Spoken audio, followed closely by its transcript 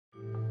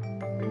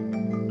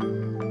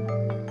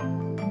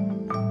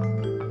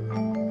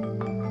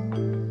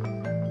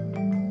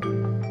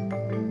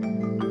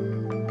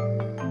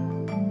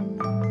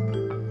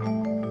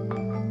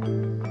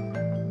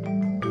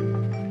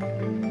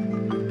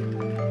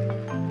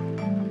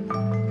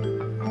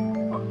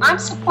I'm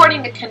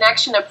supporting the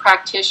connection of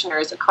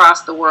practitioners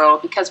across the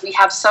world because we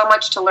have so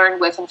much to learn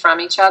with and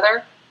from each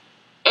other.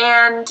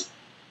 And,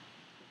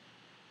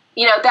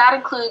 you know, that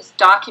includes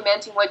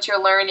documenting what you're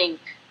learning,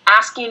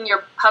 asking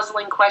your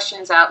puzzling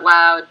questions out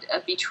loud,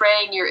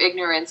 betraying your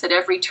ignorance at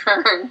every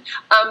turn,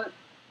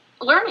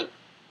 learning.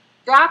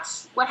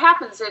 That's what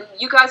happens, and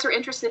you guys are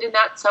interested in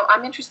that, so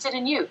I'm interested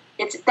in you.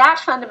 It's that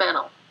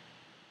fundamental.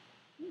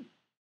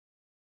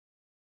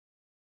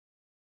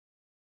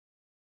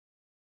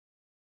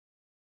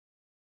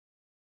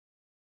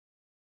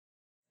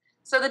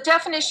 So the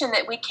definition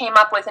that we came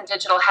up with in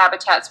Digital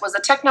Habitats was a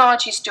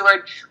technology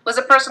steward was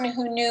a person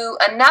who knew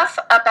enough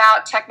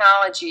about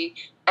technology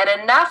and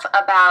enough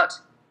about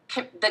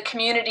the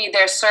community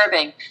they're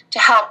serving to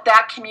help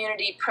that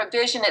community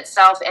provision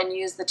itself and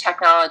use the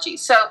technology.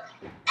 So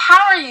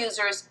power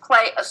users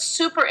play a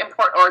super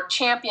important, or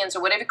champions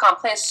or whatever you call them,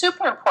 play a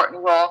super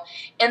important role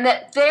in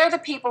that they're the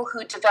people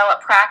who develop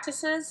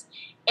practices,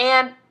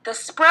 and the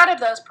spread of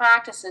those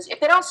practices,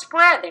 if they don't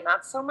spread, they're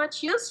not so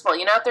much useful.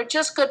 You know, if they're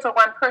just good for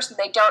one person,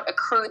 they don't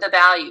accrue the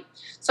value.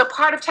 So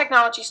part of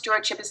technology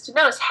stewardship is to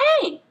notice,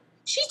 hey,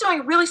 she's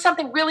doing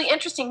something really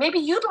interesting. Maybe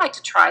you'd like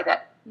to try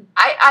that.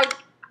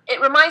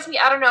 It reminds me,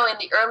 I don't know, in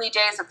the early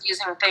days of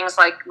using things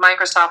like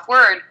Microsoft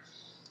Word,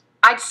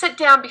 I'd sit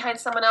down behind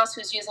someone else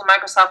who's using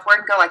Microsoft Word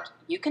and go like,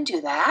 you can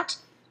do that?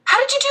 How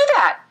did you do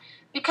that?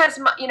 Because,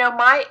 you know,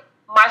 my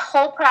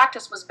whole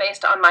practice was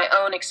based on my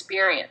own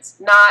experience,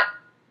 not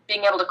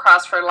being able to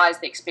cross-fertilize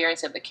the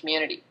experience of the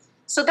community.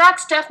 So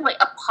that's definitely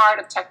a part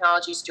of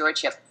technology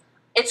stewardship.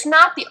 It's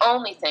not the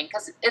only thing,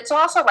 because it's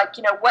also like,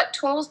 you know, what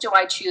tools do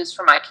I choose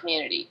for my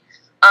community?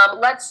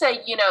 Let's say,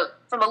 you know,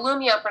 from a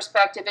Loomio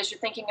perspective, as you're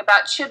thinking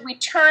about, should we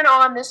turn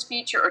on this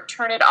feature or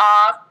turn it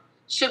off?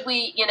 Should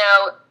we, you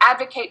know,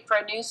 advocate for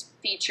a new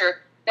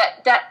feature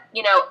that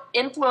you know,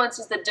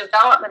 influences the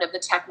development of the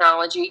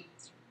technology?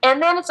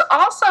 And then it's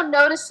also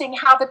noticing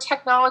how the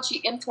technology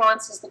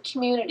influences the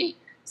community.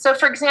 So,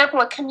 for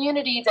example, a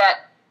community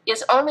that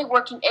is only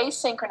working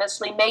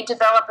asynchronously may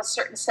develop a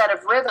certain set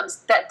of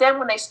rhythms that then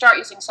when they start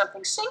using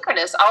something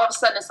synchronous, all of a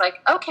sudden it's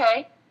like,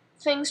 okay,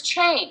 things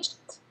changed.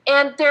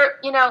 And they're,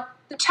 you know,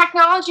 the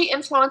technology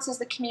influences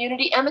the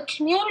community, and the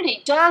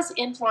community does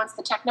influence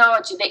the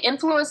technology. They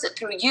influence it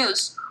through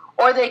use,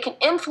 or they can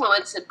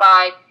influence it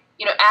by,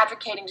 you know,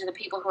 advocating to the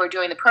people who are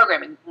doing the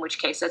programming, in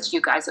which case that's you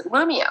guys at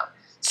Loomio.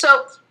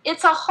 So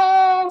it's a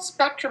whole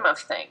spectrum of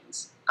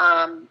things.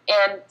 And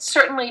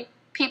certainly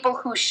people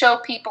who show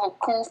people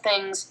cool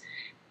things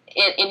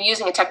in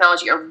using a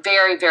technology are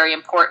very, very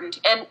important.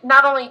 And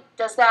not only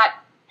does that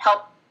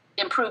help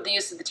improve the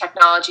use of the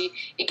technology,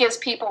 it gives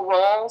people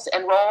roles,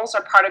 and roles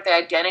are part of their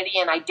identity,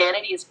 and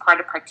identity is part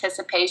of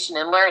participation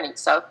and learning.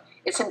 So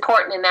it's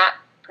important in that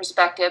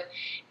perspective.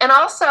 And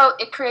also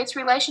it creates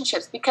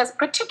relationships, because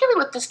particularly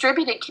with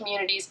distributed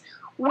communities,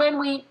 when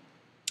we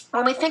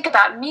think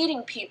about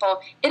meeting people,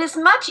 it is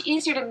much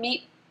easier to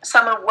meet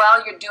someone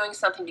while you're doing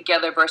something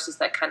together versus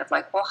that kind of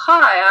like, well,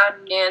 hi,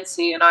 I'm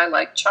Nancy and I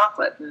like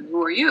chocolate, and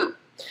who are you?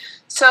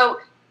 So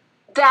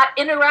that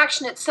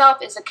interaction itself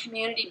is a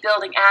community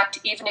building act,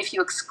 even if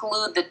you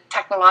exclude the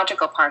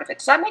technological part of it.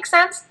 Does that make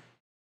sense?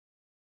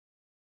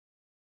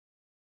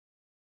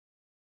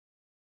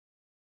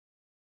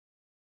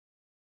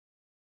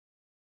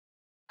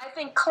 I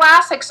think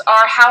classics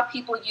are how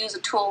people use a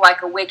tool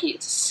like a wiki.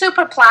 It's a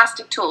super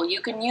plastic tool.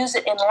 You can use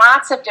it in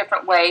lots of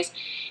different ways.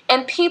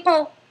 And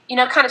people, you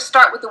know, kind of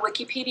start with the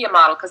Wikipedia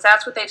model because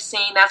that's what they've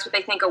seen, that's what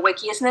they think a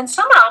wiki is. And then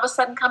someone all of a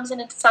sudden comes in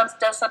and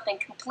does something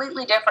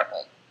completely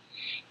differently.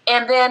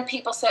 And then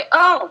people say,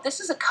 oh, this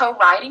is a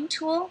co-writing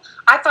tool?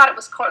 I thought it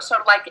was sort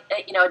of like,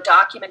 you know, a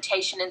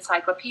documentation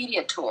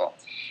encyclopedia tool.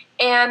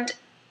 And,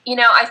 you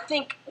know, I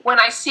think when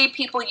I see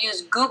people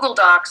use Google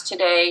Docs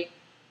today,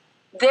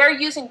 they're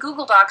using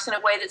Google Docs in a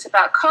way that's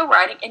about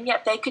co-writing, and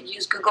yet they could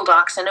use Google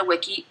Docs in a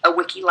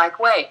wiki-like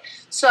way.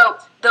 So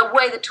the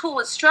way the tool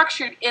is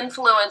structured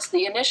influenced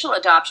the initial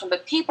adoption,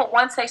 but people,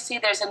 once they see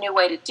there's a new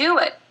way to do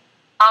it,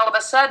 all of a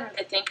sudden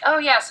they think, oh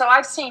yeah, so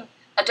I've seen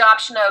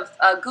adoption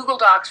of Google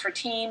Docs for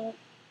team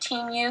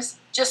use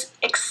just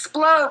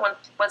explode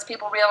once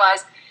people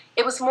realize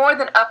it was more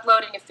than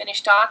uploading a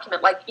finished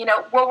document. Like, you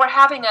know, well, we're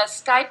having a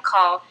Skype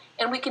call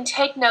and we can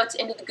take notes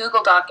into the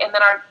Google Doc, and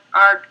then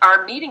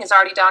our meeting is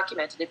already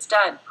documented, it's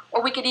done.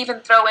 Or we could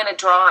even throw in a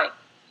drawing.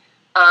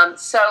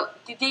 So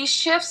these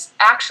shifts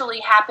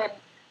actually happen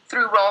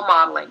through role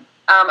modeling.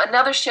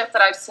 Another shift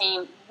that I've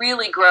seen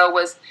really grow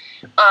was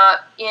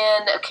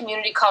in a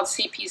community called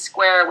CP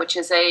Square, which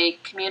is a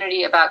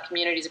community about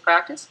communities of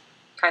practice,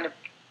 kind of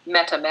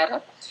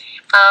meta.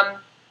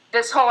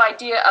 This whole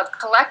idea of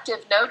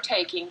collective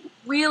note-taking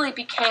really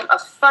became a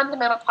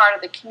fundamental part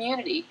of the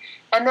community,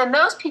 and then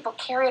those people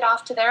carry it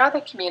off to their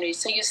other communities.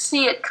 So you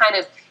see it kind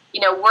of,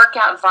 you know, work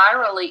out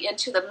virally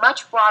into the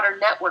much broader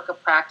network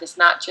of practice,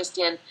 not just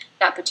in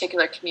that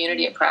particular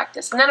community of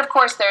practice. And then, of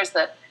course, there's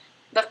the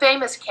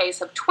famous case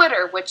of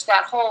Twitter, which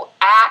that whole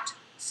at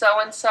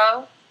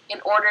so-and-so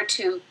in order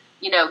to,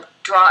 you know,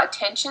 draw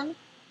attention,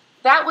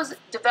 that was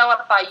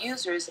developed by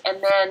users,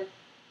 and then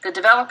the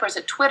developers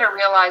at Twitter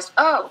realized,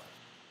 oh,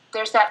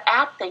 there's that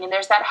app thing and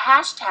there's that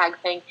hashtag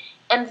thing,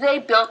 and they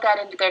built that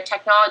into their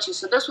technology.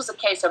 So this was a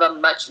case of a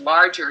much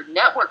larger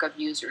network of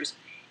users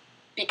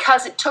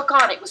because it took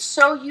on, it was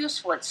so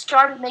useful. It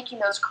started making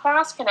those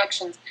cross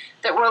connections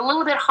that were a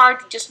little bit hard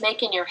to just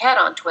make in your head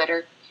on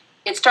Twitter.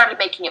 It started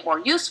making it more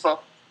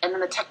useful, and then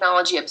the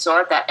technology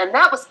absorbed that. And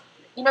that was,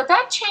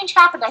 that change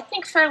happened, I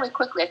think, fairly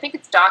quickly. I think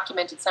it's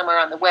documented somewhere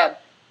on the web.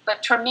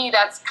 But for me,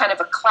 that's kind of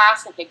a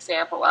classic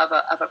example of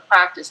a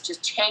practice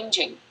just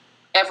changing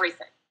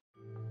everything.